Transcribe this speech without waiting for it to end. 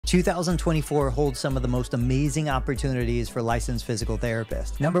2024 holds some of the most amazing opportunities for licensed physical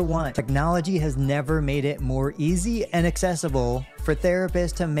therapists. Number one, technology has never made it more easy and accessible for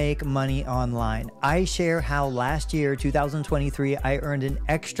therapists to make money online. I share how last year, 2023, I earned an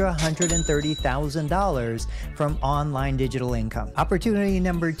extra $130,000 from online digital income. Opportunity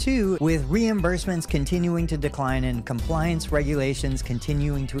number two, with reimbursements continuing to decline and compliance regulations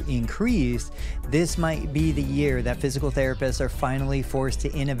continuing to increase, this might be the year that physical therapists are finally forced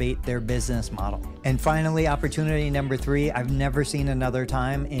to innovate their business model. And finally, opportunity number three, I've never seen another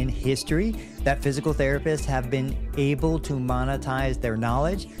time in history that physical therapists have been able to monetize their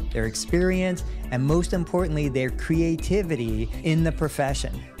knowledge, their experience, and most importantly, their creativity in the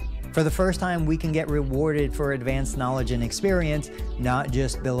profession. For the first time, we can get rewarded for advanced knowledge and experience, not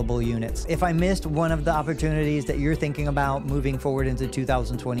just billable units. If I missed one of the opportunities that you're thinking about moving forward into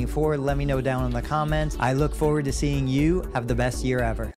 2024, let me know down in the comments. I look forward to seeing you have the best year ever.